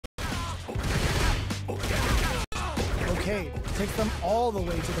arcade. Takes them all the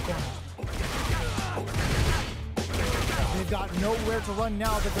way to the corner. They've got nowhere to run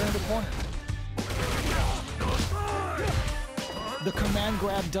now that they're in the corner. The command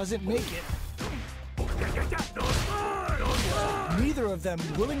grab doesn't make it. Neither of them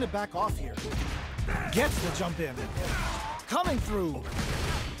willing to back off here. Gets the jump in. Coming through.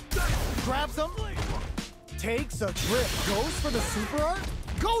 Grabs him. Takes a trip. Goes for the super art.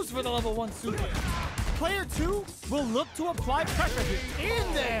 Goes for the level 1 super. Player 2 will look to apply pressure here.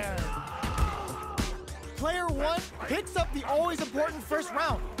 In there! Player 1 picks up the always important first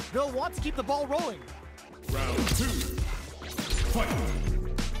round. They'll want to keep the ball rolling. Round 2. Fight!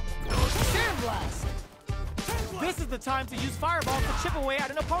 Sandblast! This is the time to use fireballs to chip away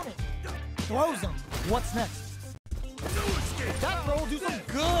at an opponent. Throws him. What's next? That throw will do some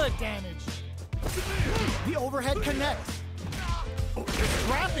good damage. The overhead connects.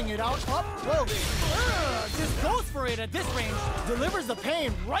 Scrapping it out up close. Just goes for it at this range. Delivers the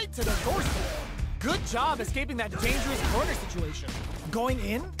pain right to the doorstep. Good job escaping that dangerous corner situation. Going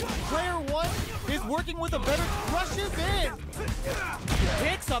in, player 1 is working with a better crushes in.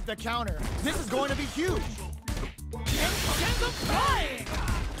 Picks up the counter. This is going to be huge. And sends him flying.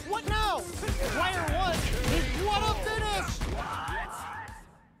 What now? Player 1